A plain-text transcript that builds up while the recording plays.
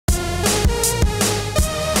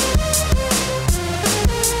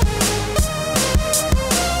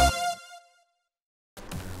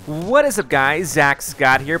What is up, guys? Zack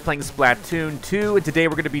Scott here playing Splatoon 2, and today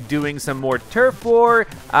we're going to be doing some more turf war,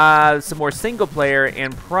 some more single player,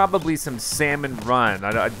 and probably some Salmon Run.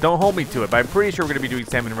 Don't hold me to it, but I'm pretty sure we're going to be doing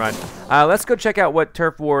Salmon Run. Let's go check out what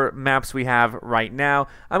turf war maps we have right now.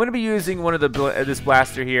 I'm going to be using one of this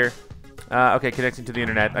blaster here. Okay, connecting to the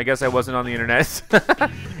internet. I guess I wasn't on the internet.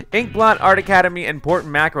 Inkblot, Art Academy, and Port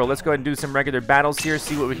Mackerel. Let's go ahead and do some regular battles here,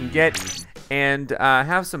 see what we can get, and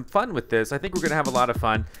have some fun with this. I think we're going to have a lot of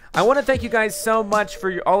fun. I want to thank you guys so much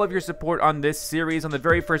for all of your support on this series. On the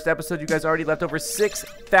very first episode, you guys already left over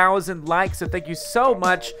 6,000 likes, so thank you so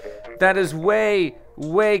much. That is way,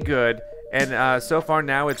 way good. And so far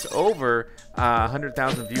now, it's over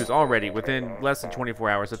 100,000 views already within less than 24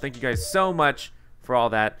 hours. So thank you guys so much for all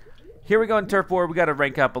that. Here we go in turf war. We got to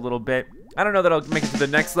rank up a little bit. I don't know that I'll make it to the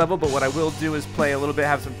next level, but what I will do is play a little bit,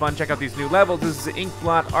 have some fun, check out these new levels. This is the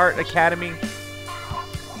Inkblot Art Academy.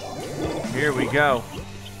 Here we go.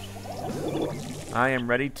 I am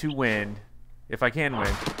ready to win, if I can win.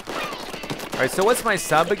 All right, so what's my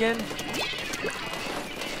sub again?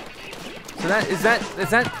 So is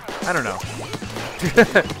that? I don't know.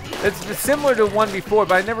 It's similar to one before,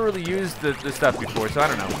 but I never really used the stuff before, so I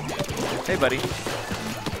don't know. Hey, buddy.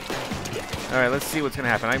 All right, let's see what's gonna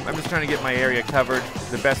happen. I'm just trying to get my area covered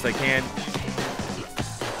the best I can.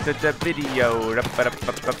 The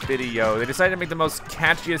video. They decided to make the most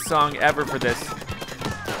catchiest song ever for this.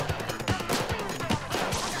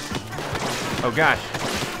 Oh gosh.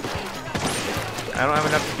 I don't have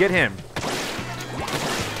enough to get him.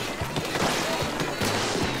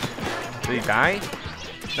 Did he die?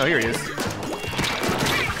 No, here he is.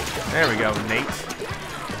 There we go, Nate.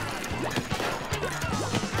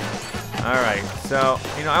 Alright, so,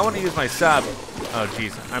 I want to use my sub. Oh,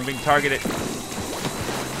 jeez. I'm being targeted.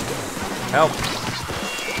 Help.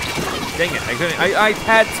 Dang it. I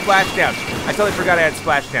had splashdown. I totally forgot I had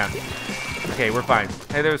splashdown. Okay, we're fine.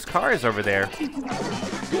 Hey, there's cars over there.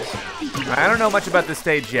 I don't know much about this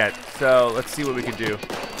stage yet, so let's see what we can do.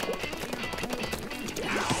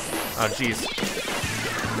 Oh, jeez.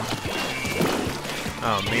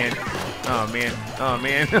 Oh, man. Oh, man. Oh,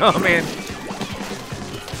 man. Oh, man.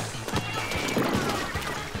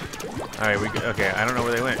 Alright, okay, I don't know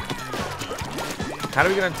where they went. How do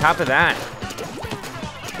we get on top of that?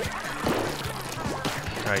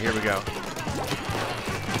 Alright, here we go.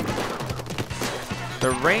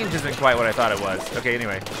 The range isn't quite what I thought it was. Okay,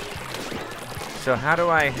 anyway. So how do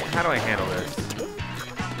I handle this?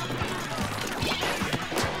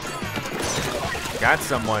 Got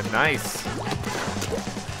someone, nice.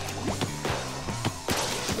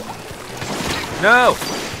 No!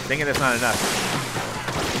 Dang it, that's not enough.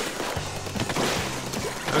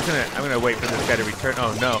 I'm gonna wait for this guy to return.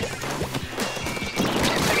 Oh no!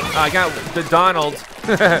 I got the Donald.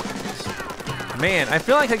 Man, I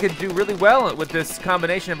feel like I could do really well with this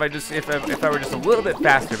combination if I were just a little bit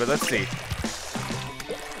faster. But let's see.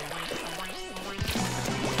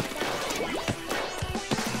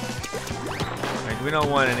 Right, we don't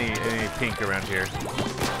want any pink around here.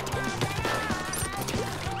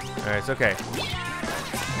 All right, it's okay.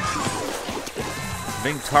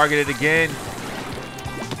 Being targeted again.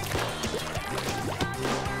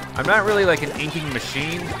 I'm not really like an inking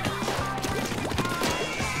machine.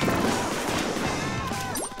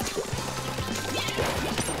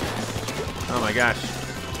 Oh my gosh.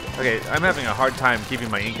 Okay, I'm having a hard time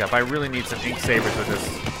keeping my ink up. I really need some ink savers with this.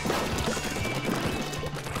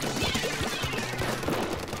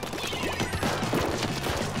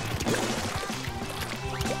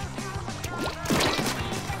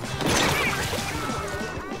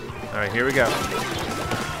 All right, here we go.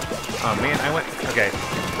 Oh man, I went, okay.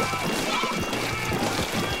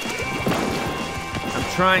 I'm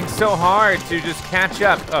trying so hard to just catch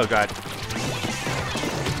up. Oh god.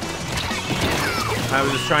 I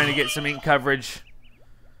was just trying to get some ink coverage.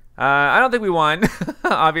 I don't think we won,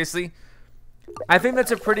 obviously. I think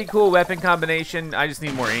that's a pretty cool weapon combination. I just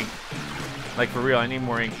need more ink. Like for real, I need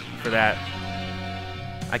more ink for that.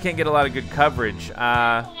 I can't get a lot of good coverage.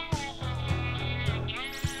 That's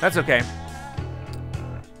okay.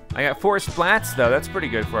 I got 4 splats though. That's pretty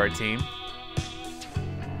good for our team.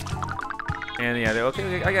 And yeah,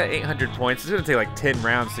 okay. I got 800 points. It's gonna take like 10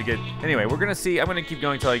 rounds to get. Anyway, we're gonna see. I'm gonna keep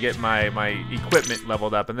going until I get my equipment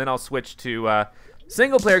leveled up, and then I'll switch to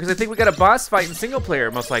single player because I think we got a boss fight in single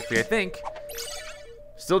player most likely. I think.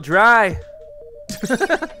 Still dry.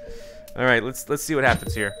 All right, let's see what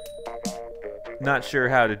happens here. Not sure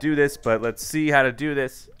how to do this, but let's see how to do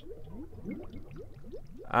this.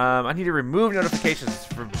 I need to remove notifications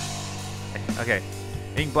from. Okay,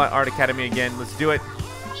 Inkblot Art Academy again. Let's do it.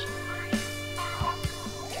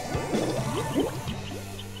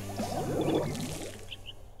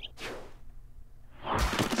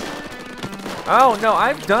 Oh, no,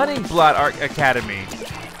 I've done Inkblot Art Academy.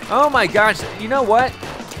 Oh my gosh, you know what?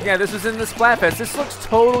 Yeah, this was in the Splatfest. This looks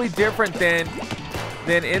totally different than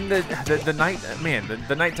in the night. Man,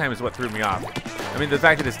 the nighttime is what threw me off. I mean, the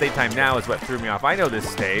fact that it's daytime now is what threw me off. I know this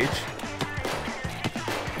stage.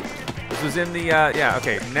 This was in the, yeah,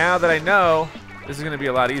 okay. Now that I know, this is gonna be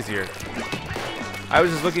a lot easier. I was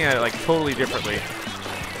just looking at it like totally differently.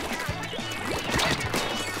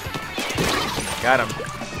 Got him.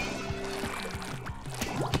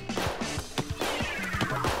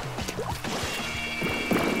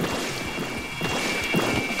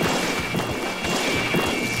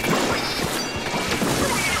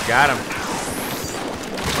 Got him.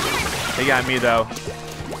 They got me though.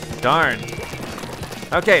 Darn.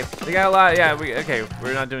 Okay, they got a lot. Yeah, okay,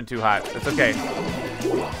 we're not doing too hot. That's okay.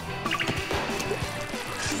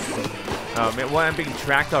 Oh man, what? I'm being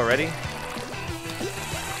tracked already?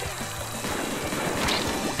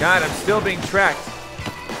 God, I'm still being tracked.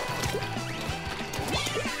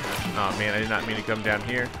 Oh man, I did not mean to come down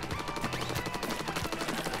here.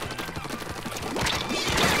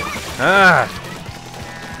 Ah.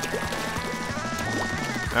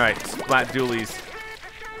 All right, Splat Dualies.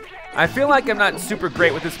 I feel like I'm not super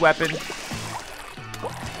great with this weapon.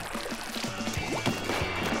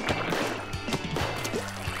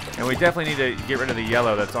 And we definitely need to get rid of the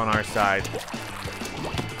yellow that's on our side.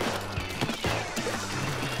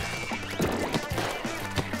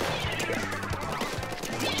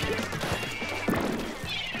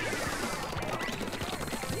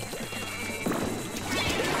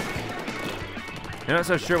 I'm not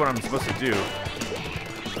so sure what I'm supposed to do.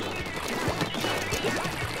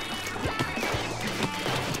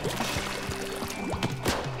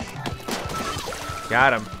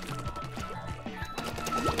 Got him.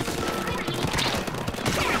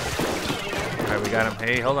 Alright, we got him.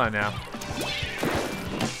 Hey, hold on now.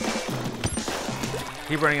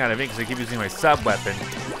 Keep running out of ink because I keep using my sub weapon.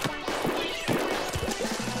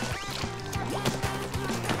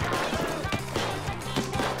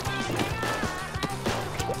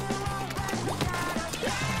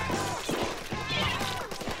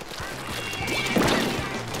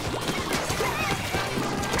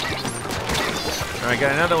 I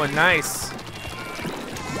got another one, nice.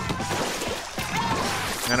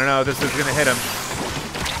 I don't know if this is gonna hit him.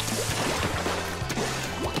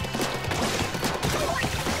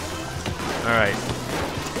 All right.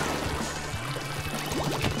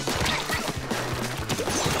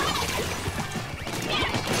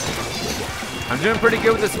 I'm doing pretty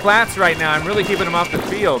good with the splats right now. I'm really keeping them off the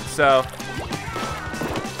field, so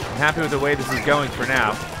I'm happy with the way this is going for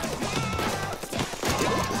now.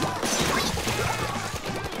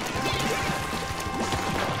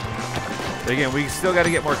 But again, we still got to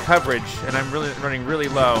get more coverage, and I'm really running really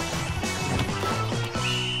low.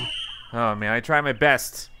 Oh man, I try my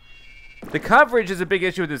best. The coverage is a big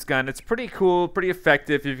issue with this gun. It's pretty cool, pretty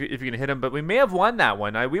effective if you can hit them, but we may have won that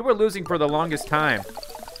one. We were losing for the longest time,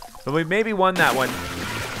 but we maybe won that one.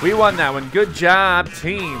 We won that one. Good job,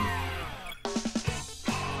 team.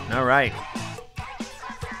 All right.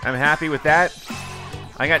 I'm happy with that.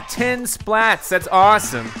 I got 10 splats. That's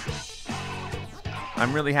awesome.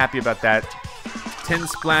 I'm really happy about that. 10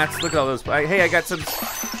 splats. Look at all those. Hey, I got some.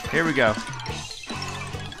 Here we go.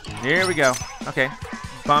 Here we go. Okay.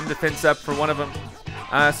 Bomb defense up for one of them.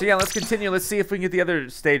 So yeah, let's continue. Let's see if we can get the other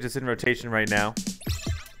stage that's in rotation right now.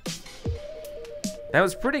 That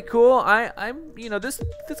was pretty cool. You know, this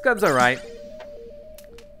gun's all right.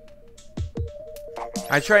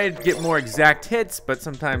 I try to get more exact hits, but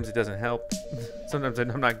sometimes it doesn't help. Sometimes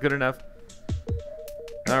I'm not good enough.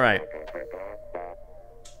 All right.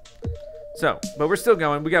 So, but we're still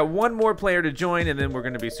going. We got one more player to join, and then we're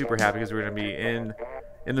going to be super happy because we're going to be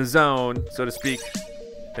in the zone, so to speak.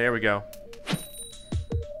 There we go.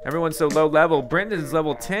 Everyone's so low level. Brendan's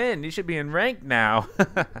level 10. You should be in rank now.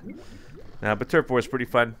 No, but Turf War is pretty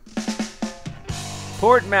fun.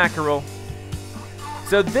 Port Mackerel.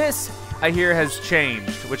 So this, I hear, has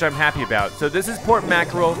changed, which I'm happy about. So this is Port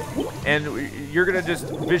Mackerel, and you're going to just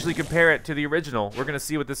visually compare it to the original. We're going to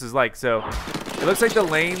see what this is like. So it looks like the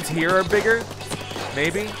lanes here are bigger.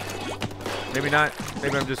 Maybe. Maybe not.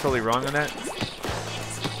 Maybe I'm just totally wrong on that.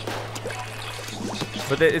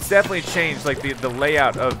 But it's definitely changed. Like the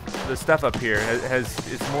layout of the stuff up here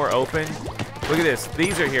it's more open. Look at this.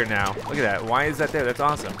 These are here now. Look at that. Why is that there? That's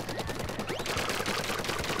awesome.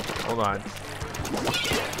 Hold on.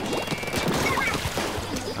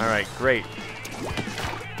 All right, great.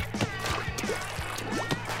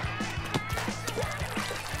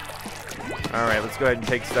 All right, let's go ahead and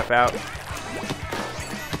take stuff out.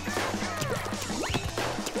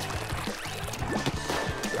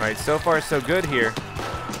 Alright, so far so good here.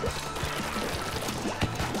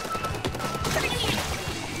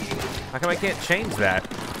 How come I can't change that?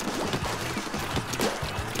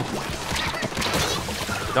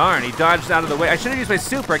 Darn, he dodged out of the way. I should have used my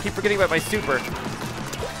super. I keep forgetting about my super.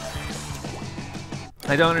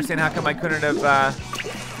 I don't understand how come I couldn't have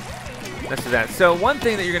messed with that. So one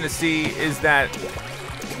thing that you're going to see is that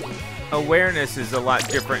awareness is a lot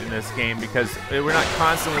different in this game because we're not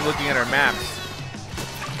constantly looking at our maps.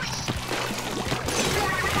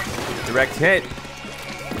 Direct hit.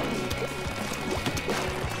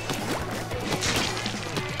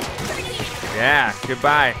 Yeah,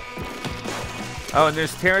 goodbye. Oh, and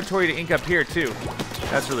there's territory to ink up here too.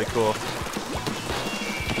 That's really cool.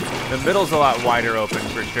 The middle's a lot wider open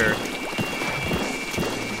for sure.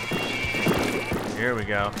 Here we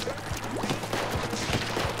go.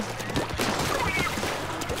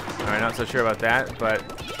 Alright, not so sure about that, but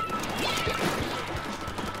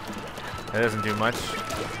that doesn't do much.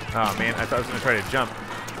 Oh man, I thought I was gonna try to jump.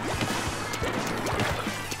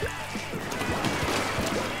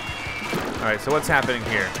 Alright, so what's happening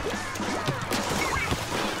here?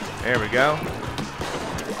 There we go.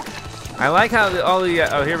 I like how all the,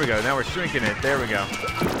 oh, here we go. Now we're shrinking it. There we go.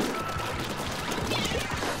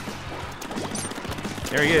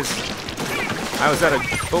 There he is. I was out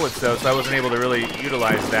of bullets though, so I wasn't able to really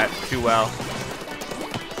utilize that too well.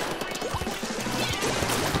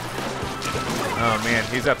 Oh man,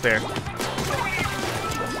 he's up there.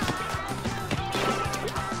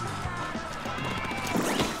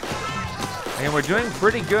 And we're doing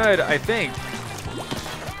pretty good, I think.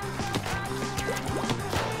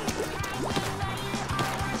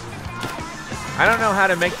 I don't know how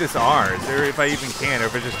to make this ours, or if I even can, or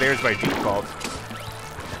if it's just theirs by default.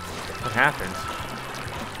 What happened?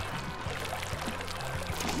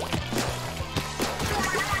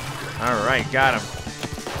 Alright, got him.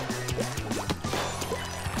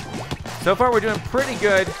 So far we're doing pretty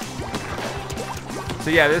good. So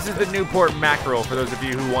yeah, this is the Newport mackerel for those of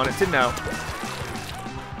you who wanted to know.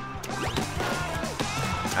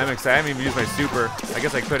 I'm excited. I haven't even used my super. I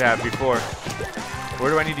guess I could have before.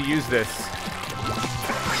 Where do I need to use this?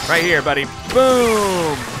 Right here, buddy.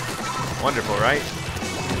 Boom! Wonderful, right?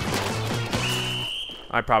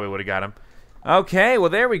 I probably would have got him. Okay, well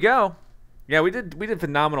there we go. Yeah, we did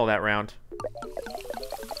phenomenal that round.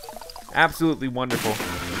 Absolutely wonderful.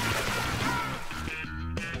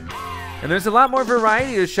 And there's a lot more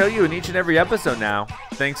variety to show you in each and every episode now,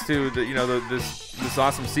 thanks to the this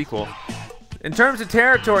awesome sequel. In terms of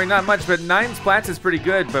territory, not much, but 9 splats is pretty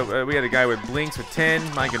good. But we had a guy with blinks with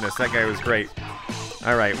 10. My goodness, that guy was great.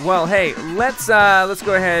 All right, well, hey, let's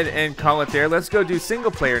go ahead and call it there. Let's go do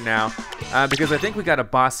single player now, because I think we got a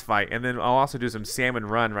boss fight, and then I'll also do some Salmon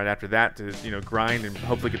Run right after that to grind and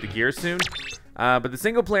hopefully get the gear soon. But the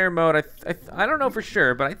single player mode, I don't know for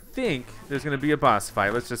sure, but I think there's gonna be a boss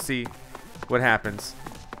fight. Let's just see what happens.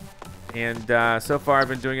 And so far I've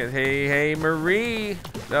been doing it. Hey, Marie.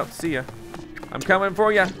 Oh, see ya. I'm coming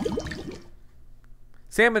for ya.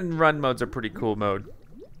 Salmon Run mode's a pretty cool mode.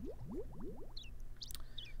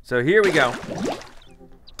 So here we go.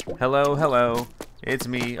 Hello, hello. It's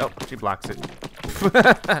me. Oh, she blocks it.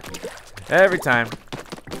 Every time.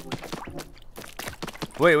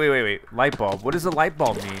 Wait. Light bulb. What does a light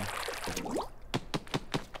bulb mean?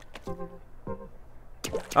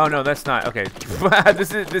 Oh no, that's not. Okay.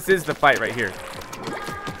 This is the fight right here.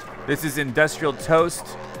 This is industrial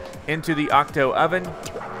toast into the Octo oven.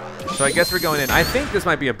 So I guess we're going in. I think this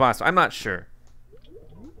might be a boss. I'm not sure.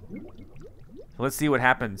 Let's see what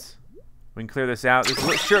happens. We can clear this out. This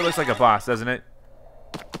sure looks like a boss, doesn't it?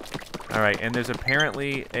 All right, and there's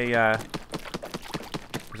apparently a.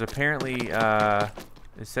 It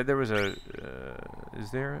said there was a. Is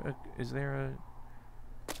there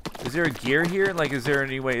a gear here? Like, is there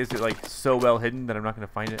any way? Is it like so well hidden that I'm not gonna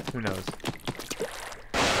find it? Who knows?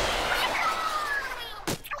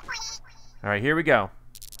 All right, here we go.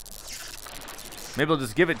 Maybe they'll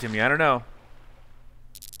just give it to me. I don't know.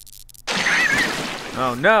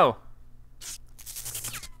 Oh no!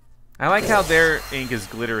 I like how their ink is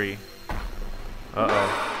glittery. Uh-oh.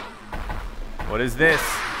 What is this?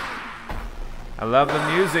 I love the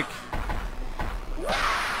music.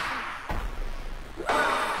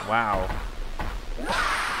 Wow.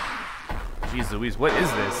 Jeez Louise, what is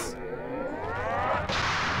this?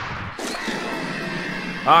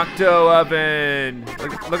 Octo oven!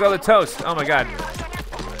 Look at all the toast. Oh my god.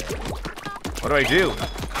 What do I do?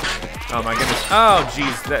 Oh my goodness. Oh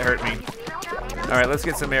jeez, that hurt me. Alright, let's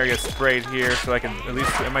get some area sprayed here so I can at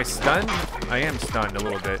least. Am I stunned? I am stunned a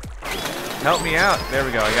little bit. Help me out. There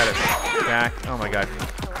we go. I got it back. Oh my god.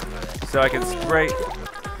 So I can spray.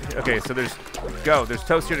 Okay, so there's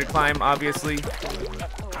toast here to climb, obviously.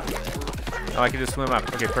 Oh, I can just swim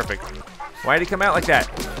up. Okay, perfect. Why did he come out like that?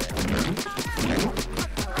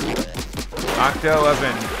 Octo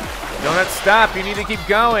oven. Don't let stop. You need to keep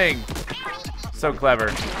going. So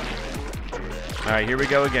clever. All right, here we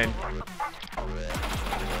go again.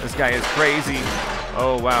 This guy is crazy.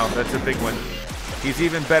 Oh, wow, that's a big one. He's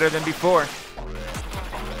even better than before.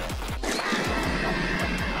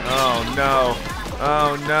 Oh, no.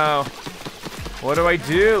 Oh, no. What do I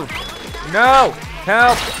do? No!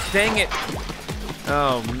 Help! Dang it.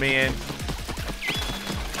 Oh, man.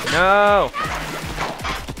 No!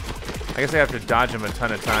 I guess I have to dodge him a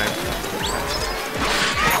ton of times.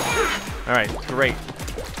 All right, great.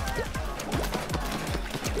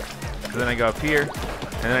 So then I go up here,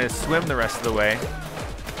 and then I just swim the rest of the way.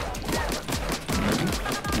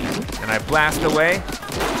 And I blast away.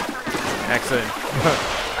 Excellent.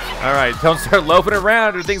 All right, don't start loafing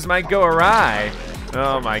around or things might go awry.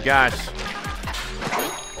 Oh my gosh.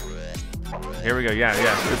 Here we go. Yeah.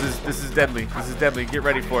 This is deadly. This is deadly. Get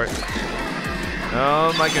ready for it.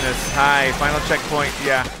 Oh my goodness. Hi. Final checkpoint.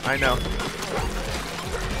 Yeah, I know.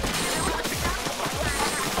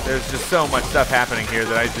 There's just so much stuff happening here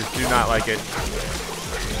that I just do not like it.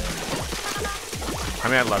 I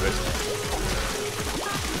mean, I love it.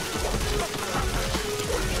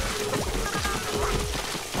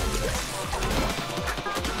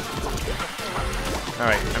 All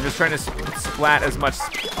right, I'm just trying to splat as much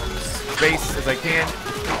space as I can.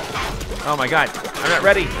 Oh my God, I'm not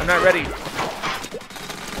ready. I'm not ready.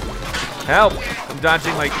 Help! I'm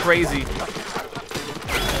dodging like crazy.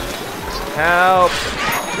 Help!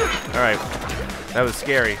 All right, that was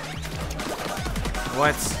scary.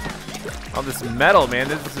 What? All this metal, man.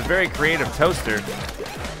 This is a very creative toaster.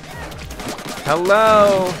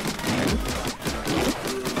 Hello.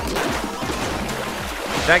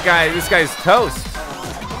 This guy's toast.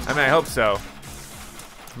 I mean, I hope so.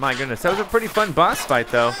 My goodness, that was a pretty fun boss fight,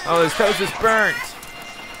 though. Oh, his toast is burnt.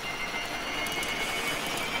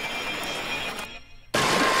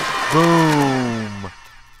 Boom.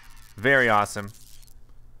 Very awesome.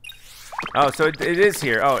 Oh, so it is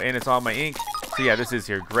here. Oh, and it's all my ink. So yeah, this is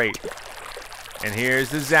here. Great. And here's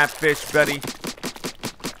the zap fish, buddy.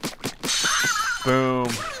 Boom.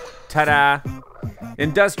 Ta-da.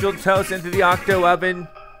 Industrial toast into the Octo oven.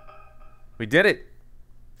 We did it.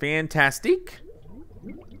 Fantastic.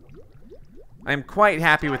 I'm quite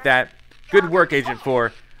happy with that. Good work, Agent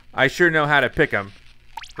 4. I sure know how to pick them.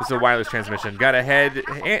 This is a wireless transmission. Gotta hand it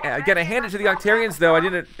to the Octarians, though. I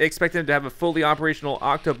didn't expect them to have a fully operational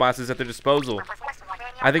Octobosses at their disposal.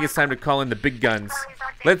 I think it's time to call in the big guns.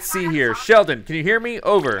 Let's see here. Sheldon, can you hear me?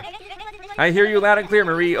 Over. I hear you loud and clear,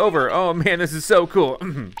 Marie. Over. Oh, man, this is so cool.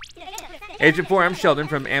 Agent 4, I'm Sheldon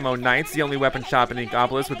from Ammo Knights, the only weapon shop in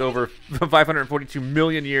Inkopolis with over 542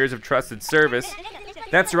 million years of trusted service.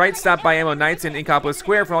 That's right, stop by Ammo Knights in Inkopolis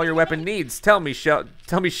Square for all your weapon needs. Tell me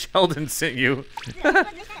Sheldon sent you.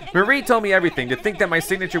 Marie told me everything. To think that my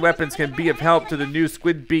signature weapons can be of help to the new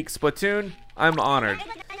Squid Beak Splatoon, I'm honored.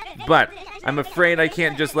 But I'm afraid I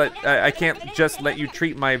can't just let you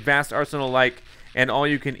treat my vast arsenal like an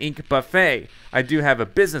all-you-can-ink buffet. I do have a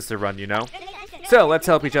business to run, you know. So let's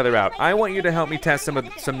help each other out. I want you to help me test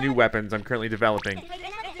some new weapons I'm currently developing.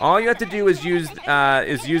 All you have to do is use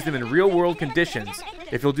them in real-world conditions.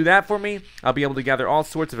 If you'll do that for me, I'll be able to gather all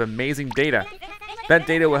sorts of amazing data. That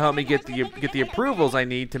data will help me get the approvals I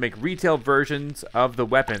need to make retail versions of the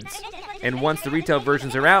weapons. And once the retail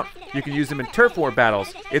versions are out, you can use them in turf war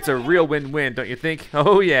battles. It's a real win-win, don't you think?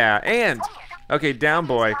 Oh yeah, and okay, down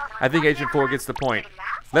boy. I think Agent 4 gets the point.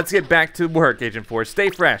 Let's get back to work, Agent 4. Stay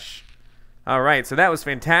fresh. All right, so that was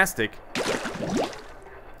fantastic.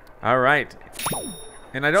 All right.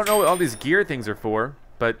 And I don't know what all these gear things are for,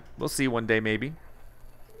 but we'll see one day maybe.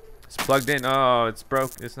 It's plugged in. Oh, it's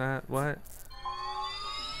broke. It's not. What?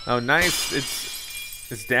 Oh, nice.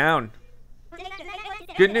 It's down.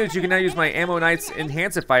 Good news. You can now use my Ammo Knights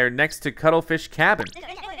Enhancifier next to Cuttlefish Cabin.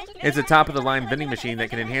 It's a top-of-the-line vending machine that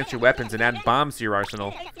can enhance your weapons and add bombs to your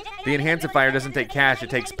arsenal. The Enhancifier doesn't take cash. It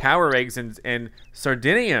takes power eggs and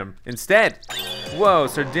sardinium instead. Whoa,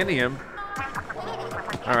 sardinium.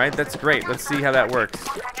 All right, that's great. Let's see how that works.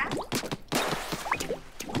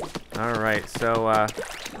 All right, so I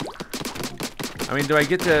mean, do I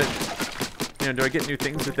get to, do I get new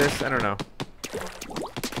things with this? I don't know.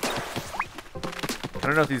 I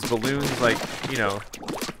don't know if these balloons, like,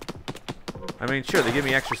 I mean, sure, they give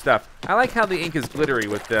me extra stuff. I like how the ink is glittery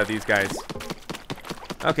with these guys.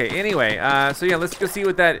 Okay, anyway, so yeah, let's go see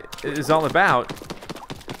what that is all about.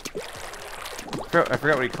 I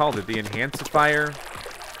forgot what he called it, the Enhancifier.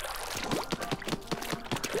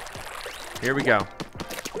 Here we go.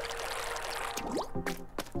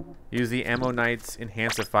 Use the Ammo Knight's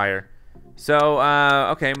Enhancifier. So,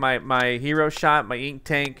 okay, my hero shot, my ink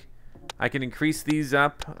tank. I can increase these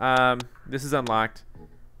up. This is unlocked.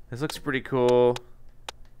 This looks pretty cool.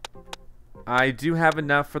 I do have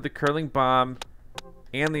enough for the curling bomb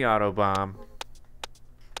and the auto bomb.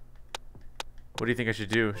 What do you think I should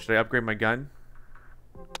do? Should I upgrade my gun?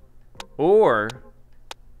 Or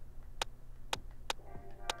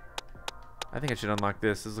I think I should unlock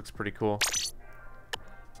this. This looks pretty cool.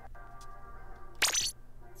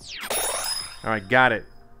 Alright, got it.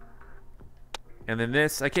 And then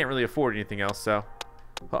this, I can't really afford anything else, so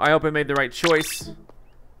I hope I made the right choice.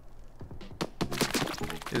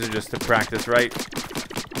 These are just to practice, right?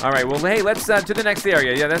 Alright, well, hey, let's to the next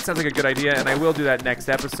area. Yeah, that sounds like a good idea, and I will do that next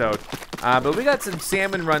episode. But we got some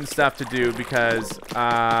Salmon Run stuff to do because,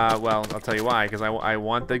 well, I'll tell you why. Because I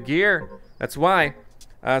want the gear. That's why.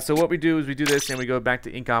 So what we do is we do this, and we go back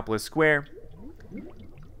to Inkopolis Square.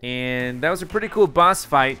 And that was a pretty cool boss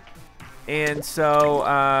fight. And so,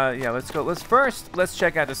 yeah, let's go. Let's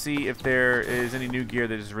check out to see if there is any new gear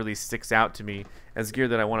that just really sticks out to me as gear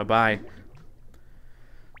that I want to buy.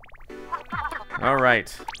 All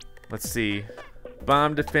right, let's see.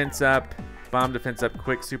 Bomb defense up,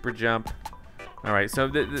 quick super jump. All right, so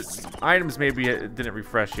the items maybe didn't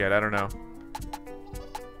refresh yet. I don't know.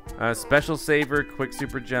 Special saver, quick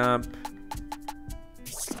super jump.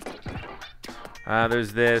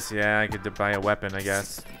 There's this. Yeah, I could buy a weapon, I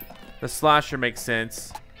guess. The slosher makes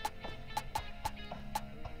sense.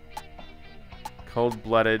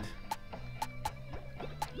 Cold-blooded.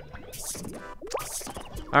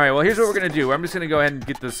 Alright, well, here's what we're going to do. I'm just going to go ahead and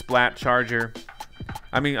get the Splat charger.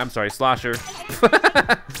 I'm sorry, slosher.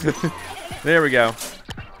 There we go.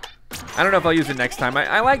 I don't know if I'll use it next time.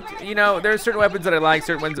 I like, you know, there are certain weapons that I like,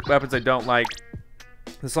 certain weapons I don't like.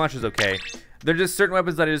 The slosher's okay. There are just certain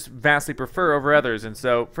weapons that I just vastly prefer over others. And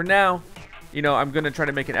so, for now, you know, I'm going to try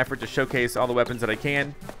to make an effort to showcase all the weapons that I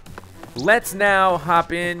can. Let's now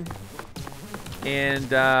hop in and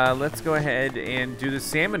let's go ahead and do the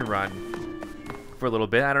Salmon Run for a little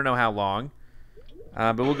bit. I don't know how long,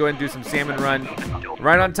 but we'll go ahead and do some Salmon Run.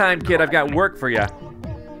 Right on time, kid. I've got work for you.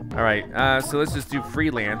 All right, so let's just do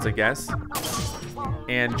freelance, I guess,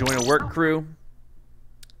 and join a work crew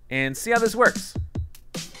and see how this works.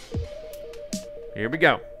 Here we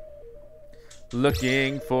go.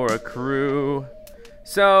 Looking for a crew.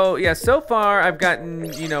 So yeah, so far I've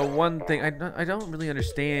gotten, you know, one thing. I don't really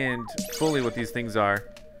understand fully what these things are,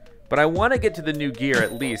 but I want to get to the new gear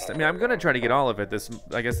at least. I mean, I'm gonna try to get all of it this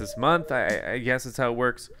month. I guess that's how it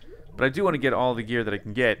works, but I do want to get all the gear that I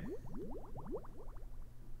can get.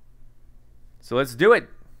 So let's do it.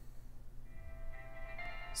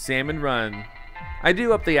 Salmon Run. I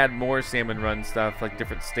do hope they add more Salmon Run stuff, like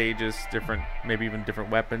different stages, maybe even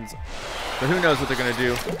different weapons. But who knows what they're gonna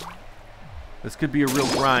do. This could be a real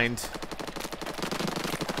grind.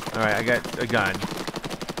 Alright, I got a gun.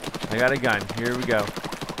 Here we go.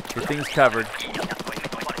 Get things covered.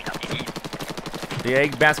 The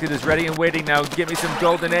egg basket is ready and waiting now. Get me some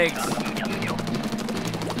golden eggs.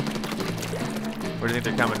 Where do you think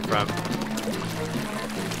they're coming from?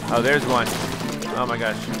 Oh, there's one. Oh my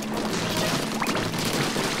gosh.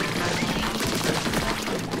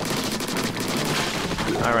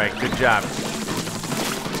 All right, good job.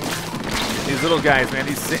 These little guys, man,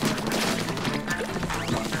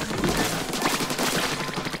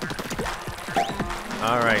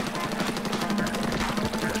 All right.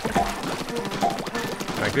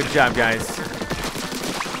 All right, good job, guys.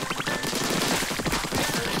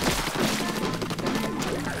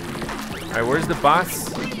 All right, where's the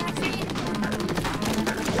boss?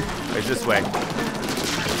 It's this way.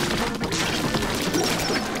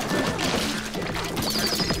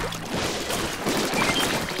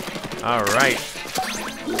 All right.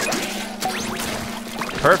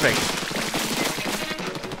 Perfect.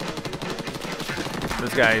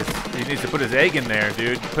 This guy, he needs to put his egg in there,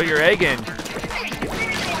 dude. Put your egg in.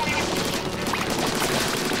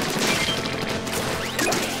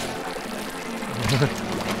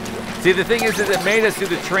 See, the thing is it made us do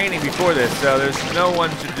the training before this, so there's no one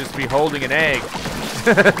should just be holding an egg.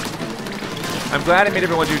 I'm glad I made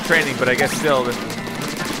everyone do training, but I guess still.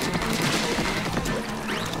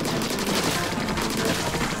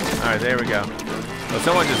 All right, there we go. Oh,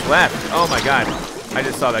 someone just left. Oh my God, I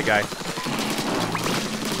just saw that guy.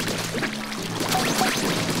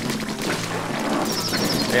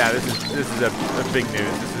 Yeah, this is a big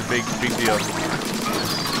news. This is a big deal.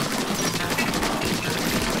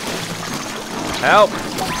 Help!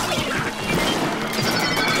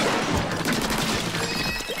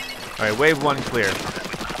 All right, wave one clear.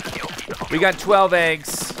 We got 12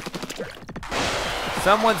 eggs.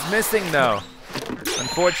 Someone's missing though,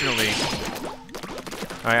 unfortunately.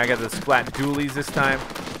 All right, I got the Splat Dualies this time.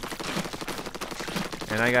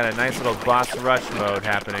 And I got a nice little boss rush mode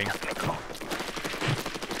happening.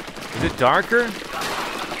 Is it darker?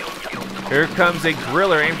 Here comes a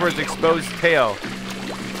griller, aim for its exposed tail.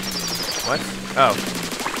 What? Oh.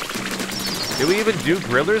 Did we even do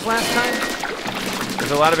grillers last time?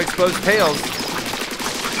 There's a lot of exposed tails.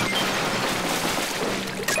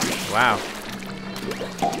 Wow.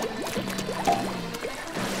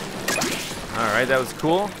 All right, that was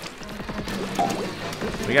cool.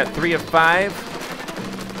 We got 3 of 5.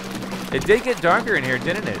 It did get darker in here,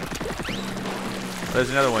 didn't it?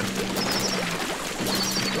 There's another one.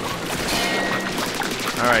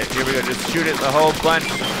 All right, here we go. Just shoot it the whole bunch.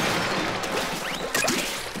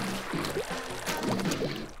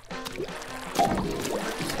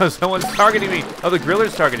 Oh, someone's targeting me. Oh, the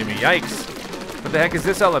griller's targeting me. Yikes. What the heck is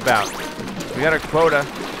this all about? We got our quota.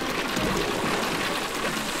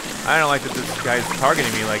 I don't like that this guy's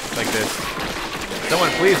targeting me like this.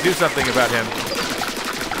 Someone please do something about him.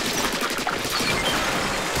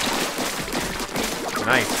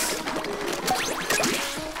 Nice.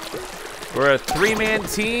 We're a 3-man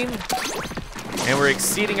team, and we're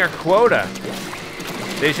exceeding our quota.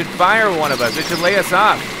 They should fire one of us. They should lay us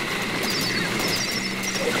off.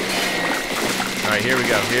 All right, here we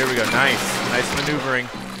go. Here we go. Nice. Nice maneuvering.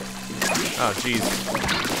 Oh, jeez.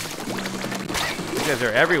 These guys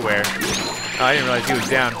are everywhere. Oh, I didn't realize he was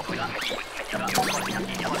down.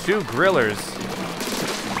 2 grillers.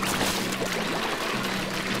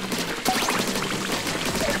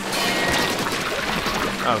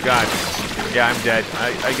 Oh god. Yeah, I'm dead.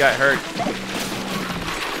 I got hurt.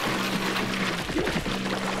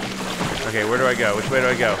 Okay, where do I go? Which way do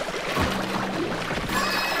I go?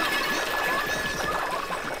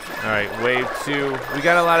 Alright, wave 2. We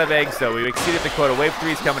got a lot of eggs though. We exceeded the quota. Wave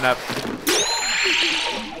 3 is coming up.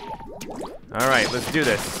 Alright, let's do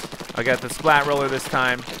this. I got the splat roller this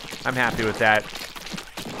time. I'm happy with that.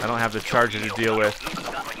 I don't have the charger to deal with.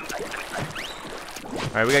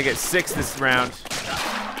 Alright, we gotta get 6 this round.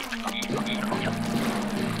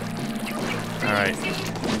 All right.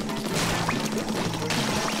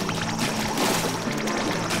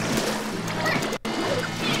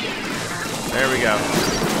 There we go.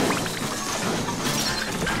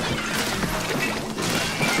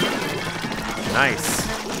 Nice.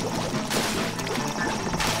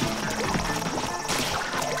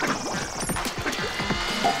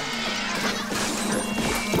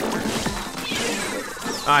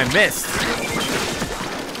 I missed.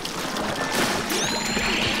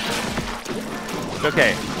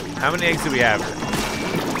 Okay, how many eggs do we have?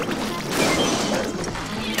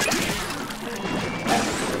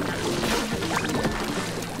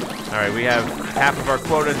 All right, we have half of our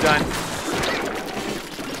quota done.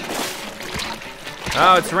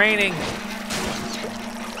 Oh, it's raining.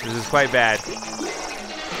 This is quite bad.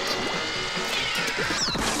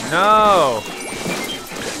 No!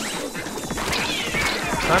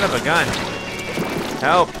 Son of a gun.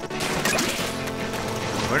 Help.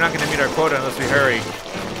 We're not going to meet our quota unless we hurry.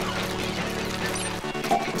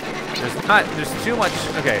 There's too much.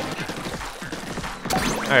 Okay.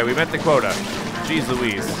 All right, we met the quota. Jeez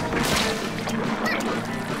Louise.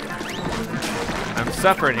 I'm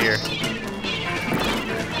suffering here.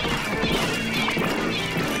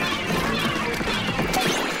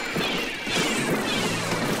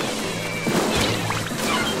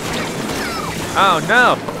 Oh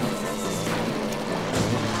no!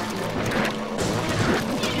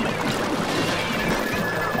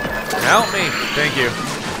 Help me! Thank you.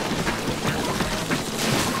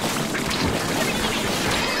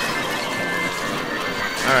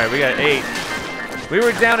 Alright, we got 8. We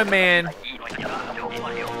were down a man,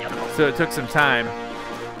 so it took some time.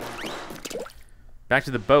 Back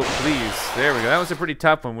to the boat, please. There we go. That was a pretty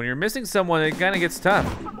tough one. When you're missing someone, it kind of gets tough.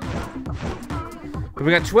 But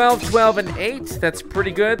we got 12, 12, and 8. That's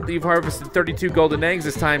pretty good. You've harvested 32 golden eggs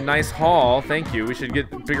this time. Nice haul. Thank you. We should get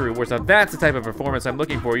bigger rewards. Now, that's the type of performance I'm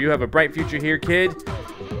looking for. You have a bright future here, kid.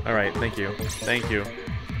 All right. Thank you. Thank you.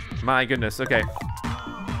 My goodness. Okay.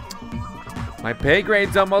 My pay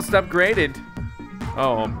grade's almost upgraded.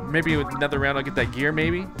 Oh, maybe with another round I'll get that gear,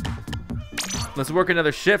 maybe? Let's work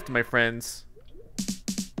another shift, my friends.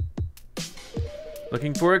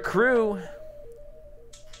 Looking for a crew.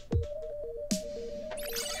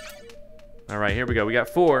 All right, here we go. We got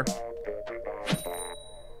 4.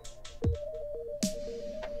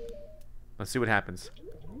 Let's see what happens.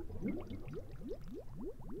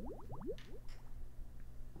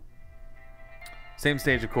 Same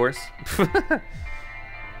stage, of course.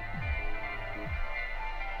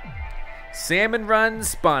 Salmon Run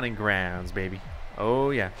spawning grounds, baby. Oh,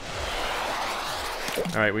 yeah.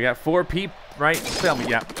 All right, we got 4 people, right? Tell me,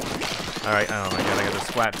 yeah. All right, oh my god, I got the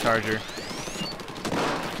splat charger.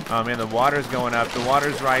 Oh man, the water's going up. The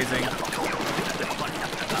water's rising.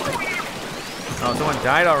 Oh, someone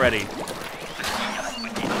died already.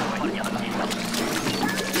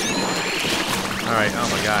 All right, oh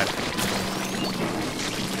my god.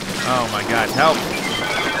 Oh my god, help.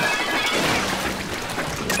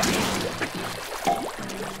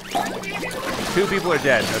 Two people are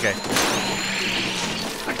dead, okay.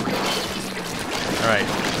 All right,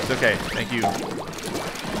 it's okay, thank you.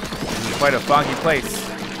 This is quite a foggy place.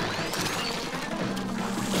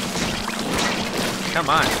 Come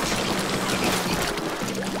on.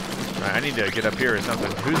 All right, I need to get up here or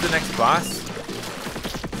something. Who's the next boss?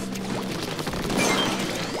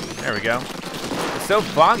 There we go. It's so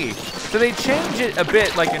foggy. So they change it a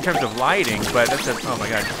bit, like in terms of lighting, but that's a, oh my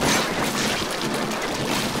god.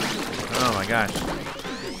 Oh my gosh.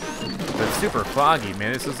 That's super foggy,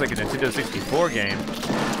 man. This looks like a Nintendo 64 game.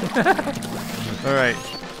 All right.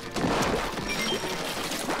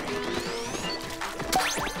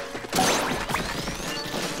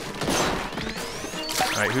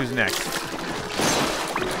 All right, who's next?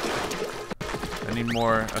 I need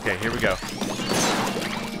more. Okay, here we go.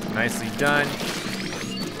 Nicely done.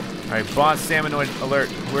 All right, boss Salmonoid alert.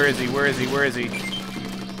 Where is he? Where is he? Where is he?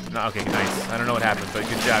 No, okay, nice. I don't know what happened, but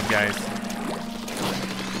good job, guys.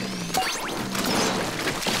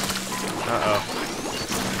 Uh-oh.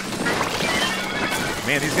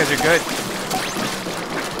 Man, these guys are good.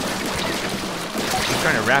 I'm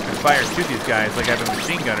trying to rapid fire shoot these guys like I have a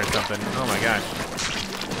machine gun or something. Oh my gosh.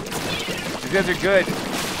 These guys are good.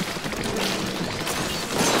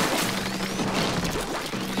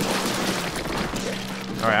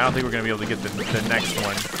 All right, I don't think we're gonna be able to get the next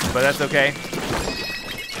one, but that's okay.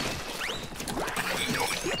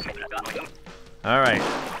 All right,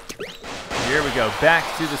 here we go, back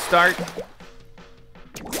to the start.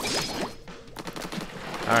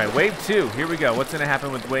 All right, wave 2, here we go. What's gonna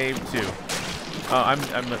happen with wave 2? Oh, I'm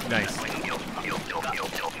nice.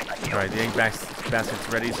 All right, the egg basket's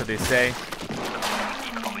ready, so they say.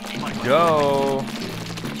 Go.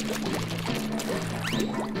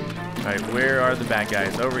 All right, where are the bad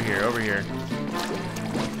guys? Over here, over here.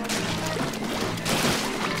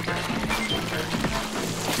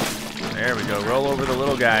 There we go, roll over the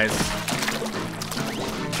little guys.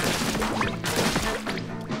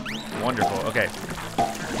 Wonderful, okay.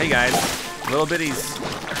 Hey guys, little bitties.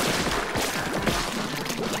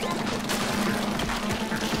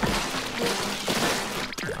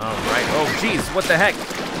 All right, oh geez, what the heck?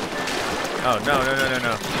 Oh, no, no, no, no,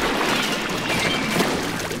 no.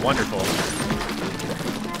 Wonderful.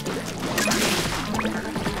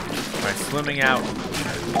 All right, swimming out.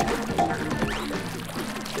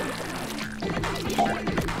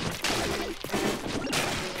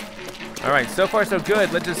 All right, so far so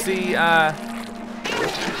good. Let's just see.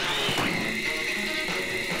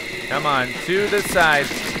 Come on, to the side.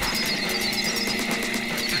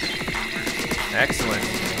 Excellent.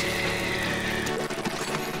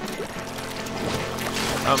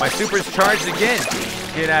 Oh, my super's charged again.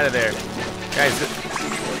 Get out of there. Guys,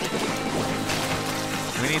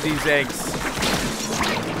 we need these eggs.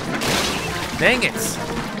 Dang it.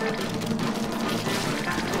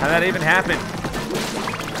 How'd that even happen?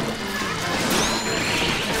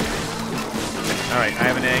 All right, I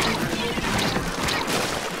have an egg.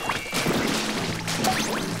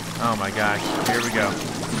 Oh my gosh, here we go.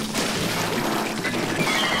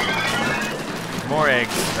 More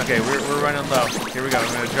eggs. Okay, we're running low. Here we go,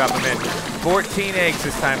 I'm gonna drop them in. 14 eggs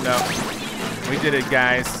this time though. We did it,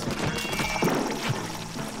 guys.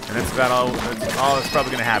 And that's about all that's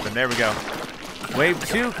probably gonna happen. There we go. Wave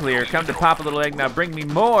 2 clear, come to pop a little egg. Now bring me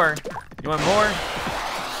more. You want more?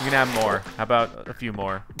 You can have more. How about a few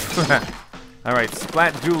more? All right,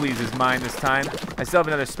 Splat Dualies is mine this time. I still have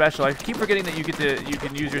another special. I keep forgetting that you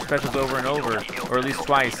can use your specials over and over, or at least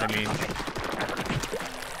twice, I mean.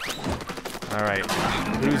 All right,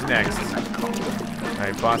 who's next? All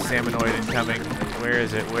right, boss Salmonoid incoming. Where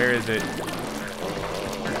is it? Where is it?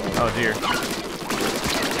 Oh dear.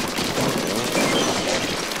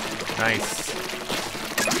 Nice.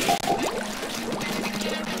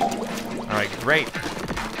 All right, great.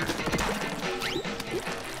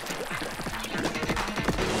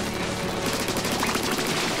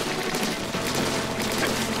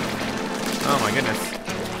 Oh my goodness.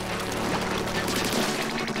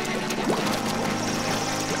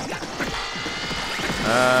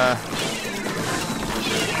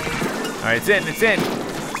 All right, it's in, it's in.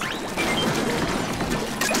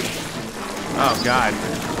 Oh God.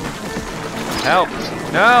 Help.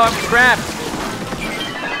 No, I'm trapped.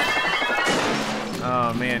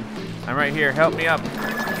 Oh, man. I'm right here. Help me up.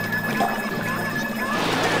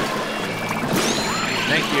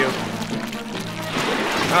 Thank you.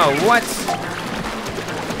 Oh, what?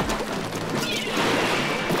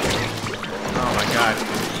 Oh, my God.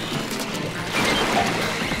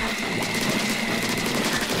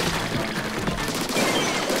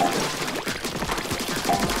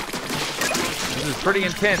 This is pretty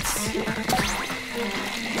intense.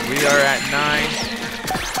 We are at 9,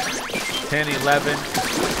 10, 11.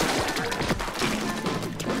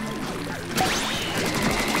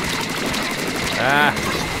 Ah,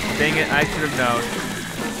 dang it, I should have known.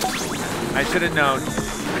 I should have known.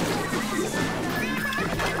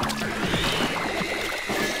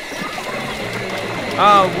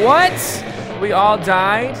 What? We all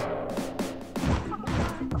died?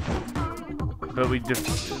 But we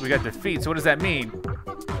got defeat, so what does that mean?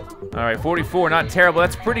 All right, 44, not terrible.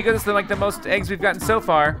 That's pretty good. That's like the most eggs we've gotten so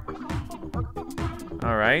far.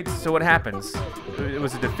 All right, so what happens? It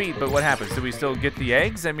was a defeat, but what happens? Do we still get the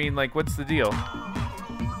eggs? I mean, like, what's the deal?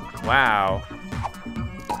 Wow.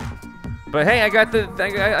 But hey, I got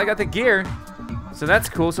the gear, so that's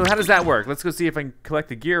cool. So how does that work? Let's go see if I can collect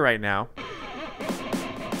the gear right now.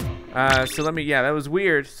 So let me. Yeah, that was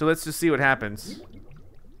weird. So let's just see what happens.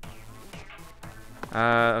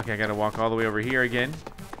 Okay, I gotta walk all the way over here again.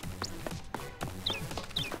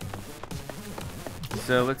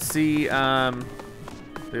 So let's see about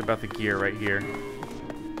the gear right here.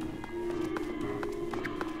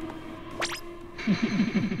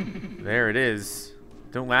 There it is.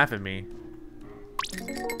 Don't laugh at me.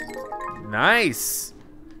 Nice.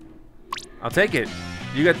 I'll take it.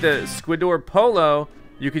 You got the Squidor Polo.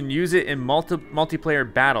 You can use it in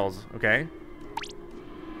multiplayer battles. Okay.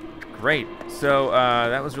 Great. So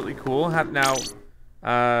that was really cool. Now,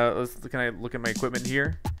 can I look at my equipment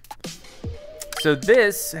here? So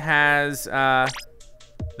this has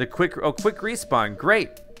the quick respawn. Great,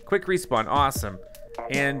 quick respawn, awesome.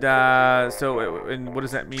 And and what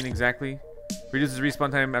does that mean exactly? Reduces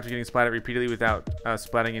respawn time after getting splatted repeatedly without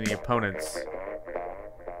splatting any opponents.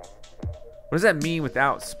 What does that mean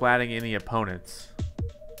without splatting any opponents?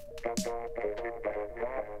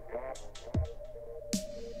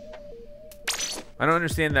 I don't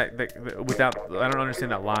understand that I don't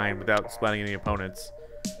understand that line without splatting any opponents.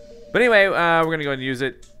 But anyway, we're gonna go ahead and use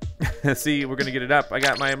it. See, we're gonna get it up. I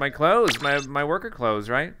got my clothes, my worker clothes,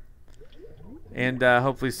 right? And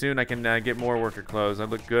hopefully soon I can get more worker clothes. I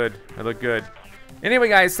look good. I look good. Anyway,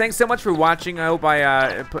 guys, thanks so much for watching. I hope I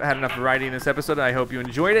had enough variety in this episode. I hope you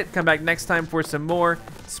enjoyed it. Come back next time for some more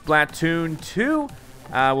Splatoon 2.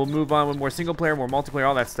 We'll move on with more single player, more multiplayer,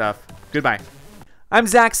 all that stuff. Goodbye. I'm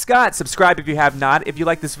Zack Scott. Subscribe if you have not. If you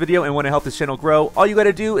like this video and want to help this channel grow, all you got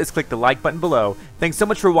to do is click the like button below. Thanks so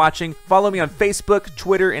much for watching. Follow me on Facebook,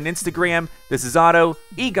 Twitter, and Instagram. This is Otto,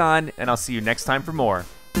 Egon, and I'll see you next time for more.